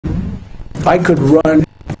I could run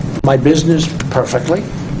my business perfectly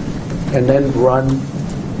and then run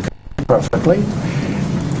perfectly.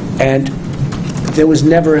 And there's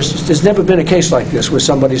never been a case like this where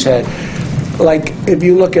somebody's had, like, if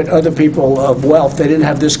you look at other people of wealth, they didn't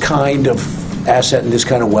have this kind of asset and this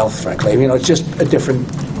kind of wealth, frankly. You know, it's just a different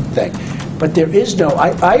thing. But there is no,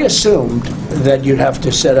 I assumed that you'd have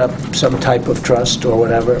to set up some type of trust or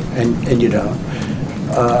whatever, and you don't.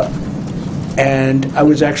 And I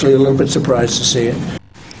was actually a little bit surprised to see it.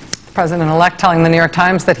 President-elect telling the New York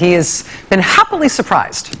Times that he has been happily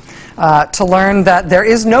surprised to learn that there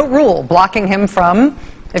is no rule blocking him from,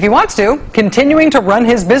 if he wants to, continuing to run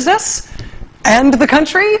his business and the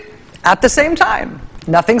country at the same time.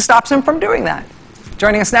 Nothing stops him from doing that.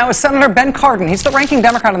 Joining us now is Senator Ben Cardin. He's the ranking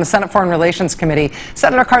Democrat on the Senate Foreign Relations Committee.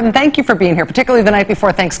 Senator Cardin, thank you for being here, particularly the night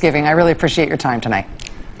before Thanksgiving. I really appreciate your time tonight.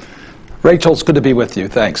 Rachel, it's good to be with you.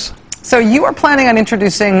 Thanks. So you are planning on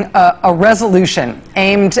introducing a resolution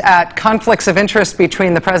aimed at conflicts of interest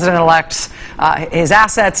between the president-elect's his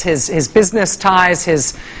assets, his business ties,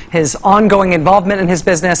 his ongoing involvement in his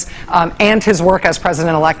business, and his work as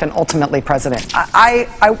president-elect and ultimately president.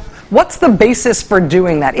 What's the basis for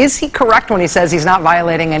doing that? Is he correct when he says he's not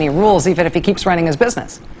violating any rules, even if he keeps running his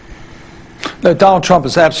business? No, Donald Trump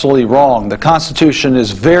is absolutely wrong. The Constitution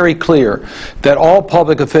is very clear that all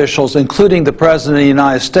public officials, including the President of the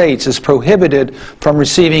United States, is prohibited from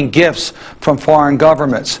receiving gifts from foreign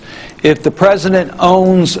governments. If the President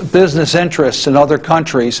owns business interests in other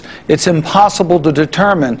countries, it's impossible to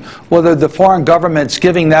determine whether the foreign government's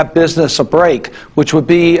giving that business a break, which would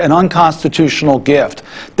be an unconstitutional gift.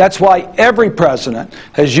 That's why every president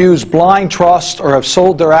has used blind trust or have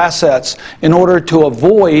sold their assets in order to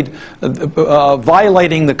avoid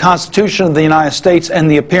violating the Constitution of the United States and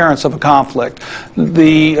the appearance of a conflict.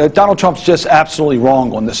 Donald Trump's just absolutely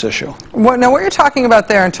wrong on this issue. Now, what you're talking about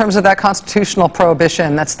there in terms of that constitutional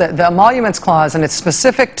prohibition, that's the Emoluments Clause, and it's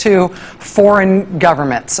specific to foreign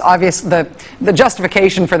governments. Obviously, the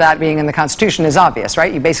justification for that being in the Constitution is obvious,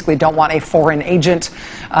 right? You basically don't want a foreign agent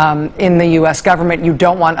in the U.S. government. You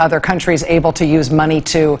don't want other countries able to use money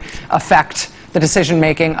to affect the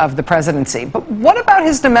decision-making of the presidency. But what about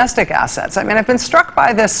his domestic assets? I mean, I've been struck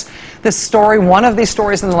by this story, one of these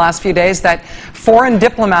stories in the last few days, that foreign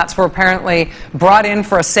diplomats were apparently brought in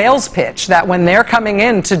for a sales pitch that when they're coming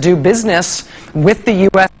in to do business with the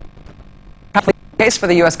U.S. case for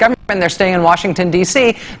the U.S. government, they're staying in Washington,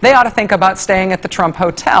 D.C., they ought to think about staying at the Trump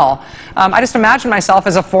Hotel. I just imagine myself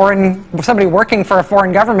as somebody working for a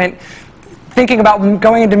foreign government thinking about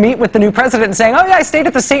going in to meet with the new president and saying, oh yeah, I stayed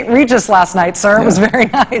at the St. Regis last night, sir. Yeah. It was very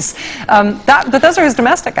nice. But those are his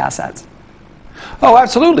domestic assets. Oh,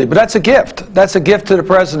 absolutely. But that's a gift. That's a gift to the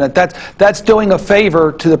president. That's doing a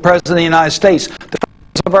favor to the president of the United States. The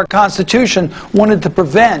founders of our Constitution wanted to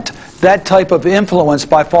prevent that type of influence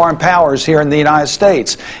by foreign powers here in the United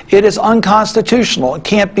States. It is unconstitutional. It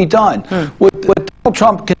can't be done. What Donald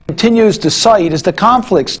Trump continues to cite is the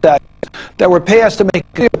conflict statutes that were passed to make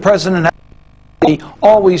clear the president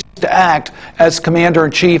always to act as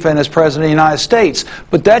commander-in-chief and as president of the United States.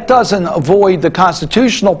 But that doesn't avoid the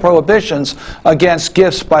constitutional prohibitions against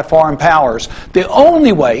gifts by foreign powers. The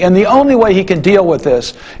only way, and the only way he can deal with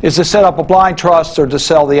this, is to set up a blind trust or to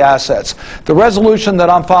sell the assets. The resolution that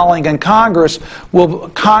I'm following in Congress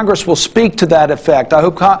will speak to that effect. I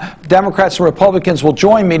hope Democrats and Republicans will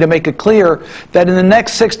join me to make it clear that in the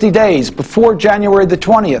next 60 days, before January the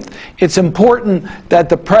 20th, it's important that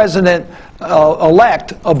the president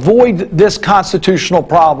elect avoid this constitutional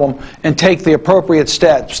problem and take the appropriate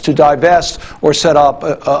steps to divest or set up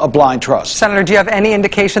a blind trust. Senator, do you have any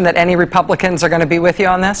indication that any Republicans are going to be with you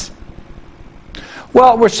on this?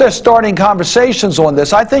 Well, we're just starting conversations on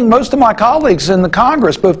this. I think most of my colleagues in the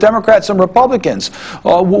Congress, both Democrats and Republicans,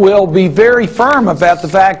 will be very firm about the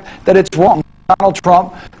fact that it's wrong. Donald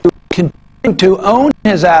Trump to own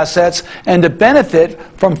his assets and to benefit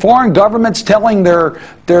from foreign governments telling their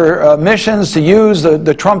missions to use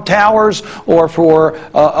the Trump Towers, or for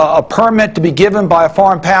a permit to be given by a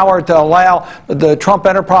foreign power to allow the Trump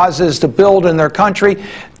enterprises to build in their country.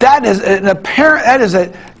 That is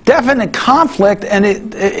a definite conflict, and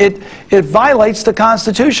it violates the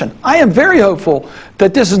Constitution. I am very hopeful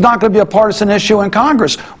that this is not going to be a partisan issue in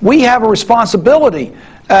Congress. We have a responsibility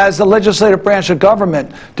as the legislative branch of government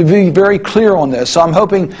to be very clear on this. So I'm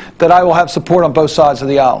hoping that I will have support on both sides of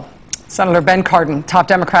the aisle. Senator Ben Cardin, top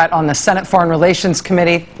Democrat on the Senate Foreign Relations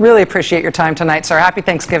Committee. Really appreciate your time tonight, sir. Happy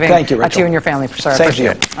Thanksgiving. Thank you, Rachel. To you and your family, sir. Same to you.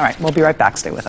 All right, we'll be right back. Stay with us.